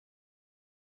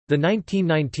The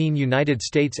 1919 United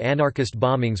States anarchist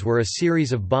bombings were a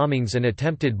series of bombings and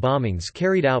attempted bombings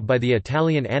carried out by the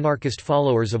Italian anarchist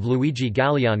followers of Luigi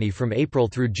Galliani from April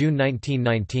through June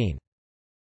 1919.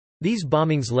 These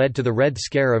bombings led to the Red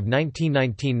Scare of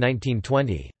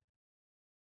 1919–1920.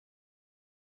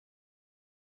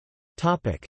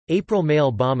 April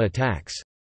mail bomb attacks.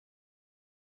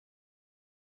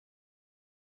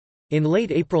 In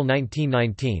late April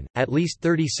 1919, at least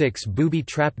 36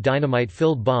 booby-trap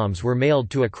dynamite-filled bombs were mailed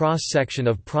to a cross-section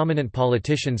of prominent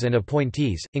politicians and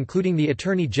appointees, including the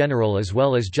Attorney General as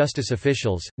well as justice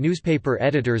officials, newspaper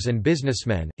editors and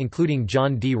businessmen, including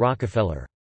John D. Rockefeller.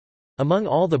 Among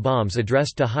all the bombs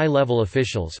addressed to high-level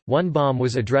officials, one bomb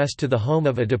was addressed to the home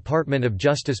of a Department of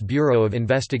Justice Bureau of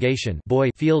Investigation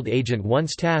field agent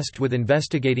once tasked with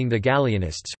investigating the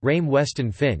Gallianists, Raime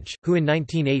Weston Finch, who in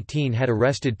 1918 had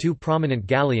arrested two prominent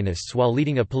Gallianists while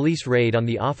leading a police raid on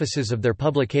the offices of their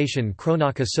publication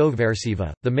Cronaca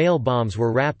Sovversiva. The mail bombs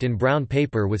were wrapped in brown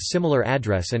paper with similar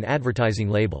address and advertising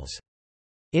labels.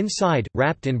 Inside,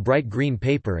 wrapped in bright green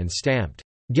paper and stamped,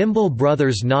 "Gimbel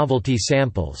Brothers Novelty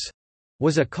Samples,"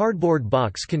 was a cardboard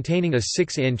box containing a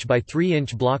 6-inch by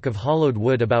 3-inch block of hollowed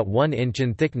wood about 1 inch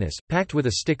in thickness, packed with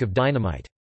a stick of dynamite.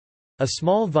 A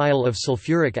small vial of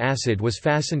sulfuric acid was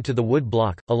fastened to the wood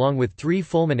block, along with 3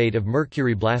 fulminate of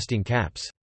mercury blasting caps.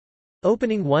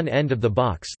 Opening one end of the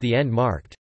box, the end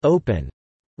marked "Open,"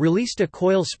 released a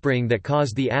coil spring that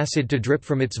caused the acid to drip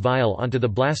from its vial onto the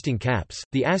blasting caps.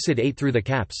 The acid ate through the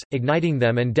caps, igniting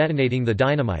them and detonating the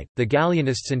dynamite. The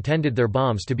Gallianists intended their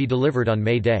bombs to be delivered on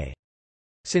May Day.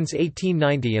 Since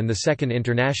 1890 and the Second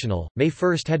International, May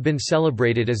 1 had been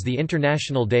celebrated as the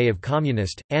International Day of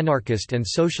Communist, Anarchist and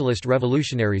Socialist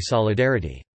Revolutionary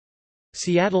Solidarity.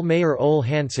 Seattle Mayor Ole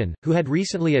Hanson, who had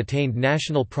recently attained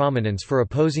national prominence for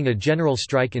opposing a general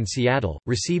strike in Seattle,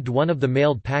 received one of the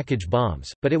mailed package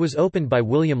bombs, but it was opened by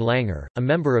William Langer, a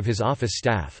member of his office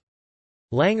staff.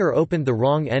 Langer opened the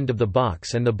wrong end of the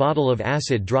box and the bottle of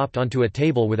acid dropped onto a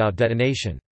table without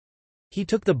detonation. He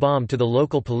took the bomb to the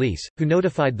local police, who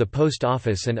notified the post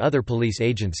office and other police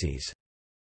agencies.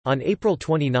 On April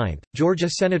 29, Georgia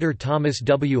Senator Thomas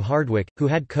W. Hardwick, who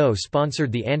had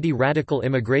co-sponsored the Anti-Radical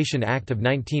Immigration Act of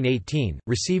 1918,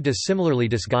 received a similarly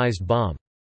disguised bomb.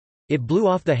 It blew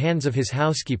off the hands of his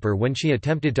housekeeper when she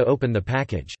attempted to open the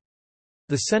package.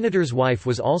 The senator's wife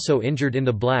was also injured in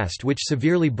the blast, which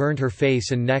severely burned her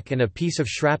face and neck, and a piece of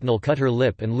shrapnel cut her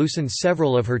lip and loosened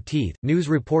several of her teeth. News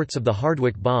reports of the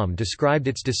Hardwick bomb described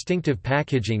its distinctive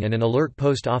packaging, and an alert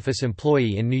post office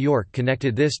employee in New York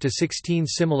connected this to 16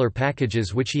 similar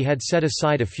packages which he had set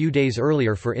aside a few days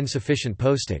earlier for insufficient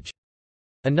postage.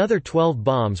 Another 12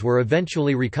 bombs were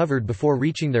eventually recovered before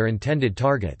reaching their intended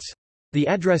targets. The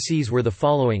addressees were the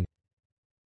following.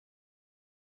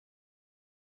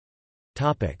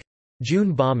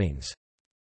 June bombings.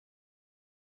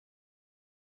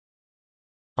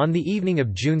 On the evening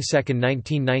of June 2,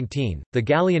 1919, the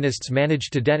Gallianists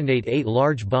managed to detonate 8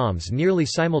 large bombs nearly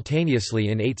simultaneously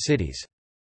in 8 cities.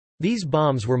 These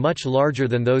bombs were much larger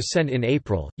than those sent in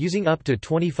April, using up to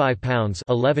 25 pounds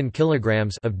 11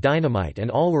 kilograms of dynamite, and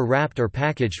all were wrapped or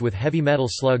packaged with heavy metal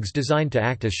slugs designed to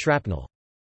act as shrapnel.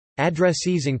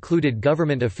 Addressees included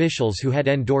government officials who had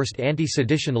endorsed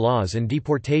anti-sedition laws and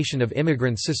deportation of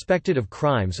immigrants suspected of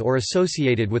crimes or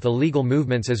associated with illegal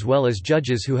movements, as well as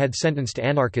judges who had sentenced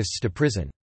anarchists to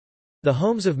prison. The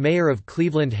homes of Mayor of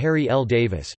Cleveland Harry L.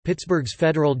 Davis, Pittsburgh's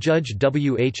federal judge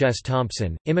W. H. S.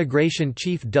 Thompson, Immigration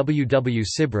Chief W. W.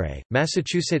 Sibrey,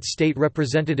 Massachusetts State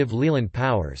Representative Leland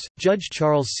Powers, Judge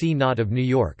Charles C. Knott of New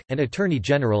York, and Attorney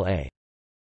General A.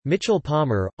 Mitchell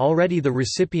Palmer, already the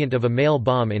recipient of a mail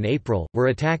bomb in April, were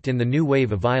attacked in the new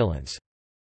wave of violence.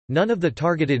 None of the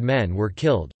targeted men were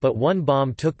killed, but one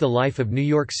bomb took the life of New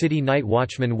York City night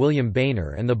watchman William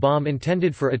Boehner, and the bomb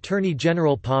intended for Attorney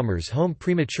General Palmer's home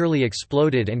prematurely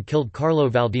exploded and killed Carlo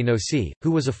Valdinosi, who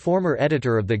was a former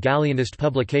editor of the Gallianist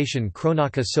publication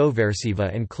Cronaca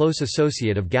Sovversiva and close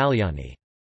associate of Galliani.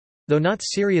 Though not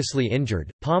seriously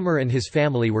injured, Palmer and his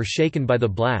family were shaken by the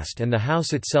blast, and the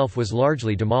house itself was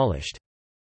largely demolished.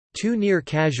 2 near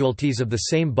casualties of the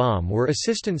same bomb were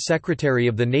Assistant Secretary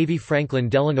of the Navy Franklin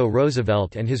Delano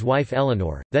Roosevelt and his wife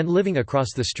Eleanor, then living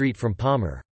across the street from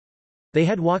Palmer. They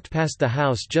had walked past the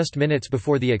house just minutes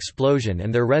before the explosion,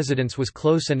 and their residence was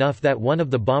close enough that one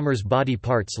of the bomber's body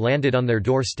parts landed on their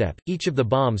doorstep. Each of the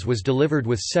bombs was delivered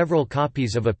with several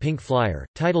copies of a pink flyer,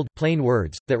 titled Plain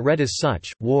Words, that read as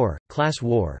such: War, Class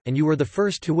War, and you were the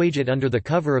first to wage it under the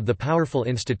cover of the powerful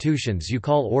institutions you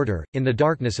call order, in the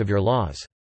darkness of your laws.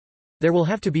 There will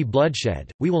have to be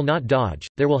bloodshed, we will not dodge,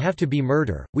 there will have to be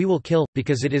murder, we will kill,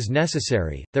 because it is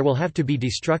necessary, there will have to be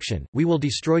destruction, we will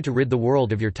destroy to rid the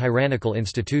world of your tyrannical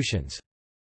institutions."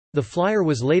 The flyer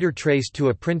was later traced to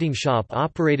a printing shop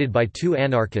operated by two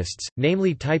anarchists,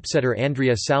 namely typesetter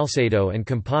Andrea Salcedo and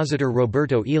compositor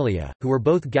Roberto Elia, who were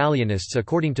both Galleanists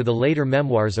according to the later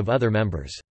memoirs of other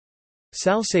members.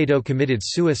 Salcedo committed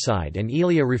suicide and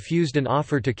Elia refused an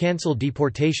offer to cancel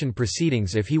deportation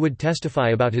proceedings if he would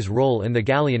testify about his role in the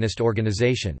Galleanist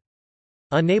organization.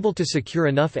 Unable to secure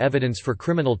enough evidence for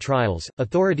criminal trials,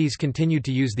 authorities continued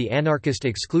to use the Anarchist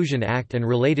Exclusion Act and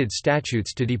related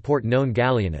statutes to deport known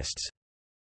Galleanists.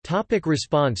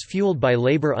 Response fueled by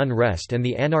labor unrest and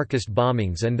the anarchist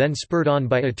bombings and then spurred on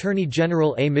by Attorney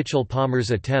General A. Mitchell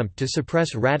Palmer's attempt to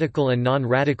suppress radical and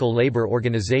non-radical labor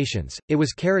organizations, it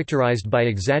was characterized by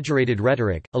exaggerated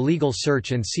rhetoric, illegal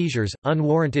search and seizures,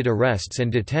 unwarranted arrests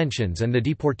and detentions and the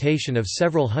deportation of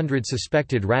several hundred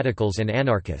suspected radicals and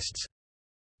anarchists.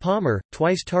 Palmer,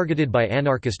 twice targeted by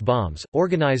anarchist bombs,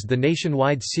 organized the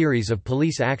nationwide series of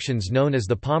police actions known as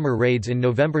the Palmer Raids in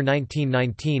November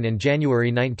 1919 and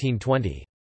January 1920.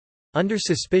 Under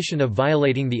suspicion of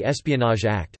violating the Espionage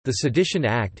Act, the Sedition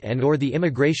Act and/or the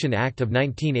Immigration Act of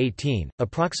 1918,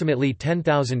 approximately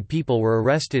 10,000 people were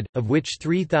arrested, of which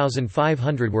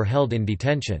 3,500 were held in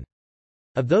detention.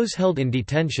 Of those held in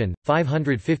detention,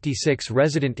 556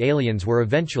 resident aliens were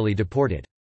eventually deported.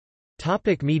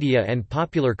 Media and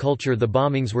popular culture. The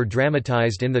bombings were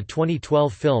dramatized in the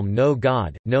 2012 film No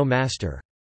God, No Master.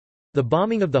 The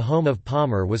bombing of the home of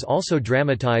Palmer was also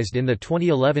dramatized in the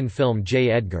 2011 film J.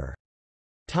 Edgar.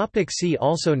 See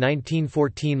also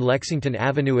 1914 Lexington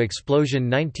Avenue explosion,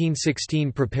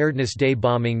 1916 Preparedness Day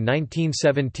bombing,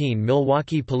 1917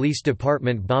 Milwaukee Police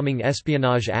Department bombing,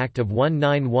 Espionage Act of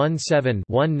 1917,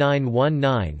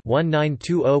 1919,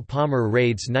 1920 Palmer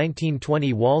Raids,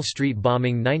 1920 Wall Street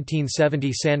bombing,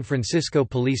 1970 San Francisco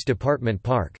Police Department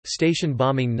Park Station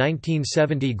bombing,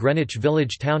 1970 Greenwich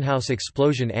Village townhouse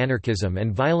explosion. Anarchism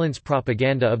and violence.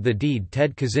 Propaganda of the deed.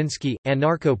 Ted Kaczynski,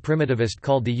 anarcho-primitivist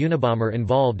called the Unabomber,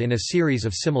 involved in a series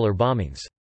of similar bombings.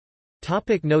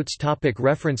 Notes.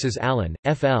 References. Allen,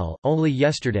 F. L., Only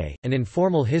Yesterday, An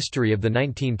Informal History of the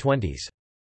 1920s.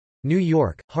 New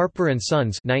York, Harper &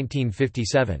 Sons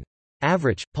 1957.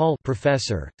 Avrich, Paul,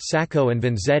 Professor, Sacco and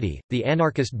Vanzetti, The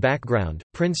Anarchist Background,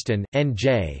 Princeton,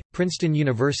 N.J., Princeton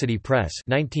University Press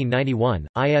 1991,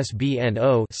 ISBN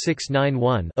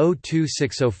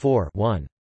 0-691-02604-1.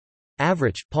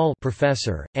 Avrich, Paul,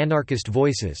 Professor, Anarchist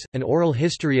Voices, An Oral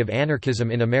History of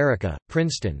Anarchism in America,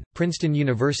 Princeton, Princeton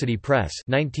University Press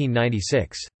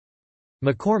 1996.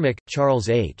 McCormick, Charles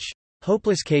H.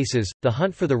 Hopeless Cases, The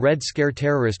Hunt for the Red Scare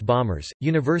Terrorist Bombers,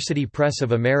 University Press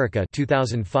of America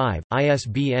 2005,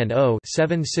 ISBN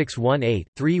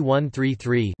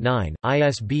 0-7618-3133-9,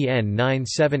 ISBN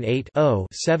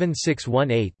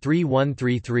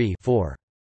 978-0-7618-3133-4.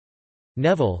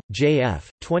 Neville, J. F.,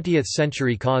 20th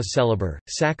Century Cause Celebre,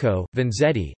 Sacco,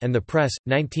 Vanzetti, and the Press,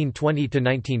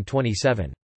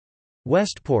 1920–1927.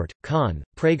 Westport, Kahn,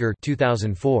 Prager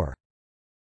 2004.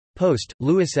 Post,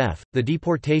 Louis F., The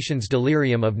Deportations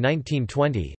Delirium of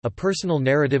 1920, A Personal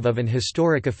Narrative of an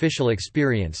Historic Official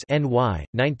Experience NY,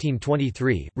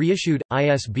 1923, reissued,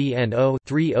 ISBN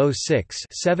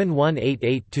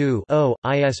 0-306-71882-0,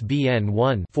 ISBN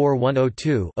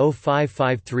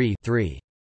 1-4102-0553-3.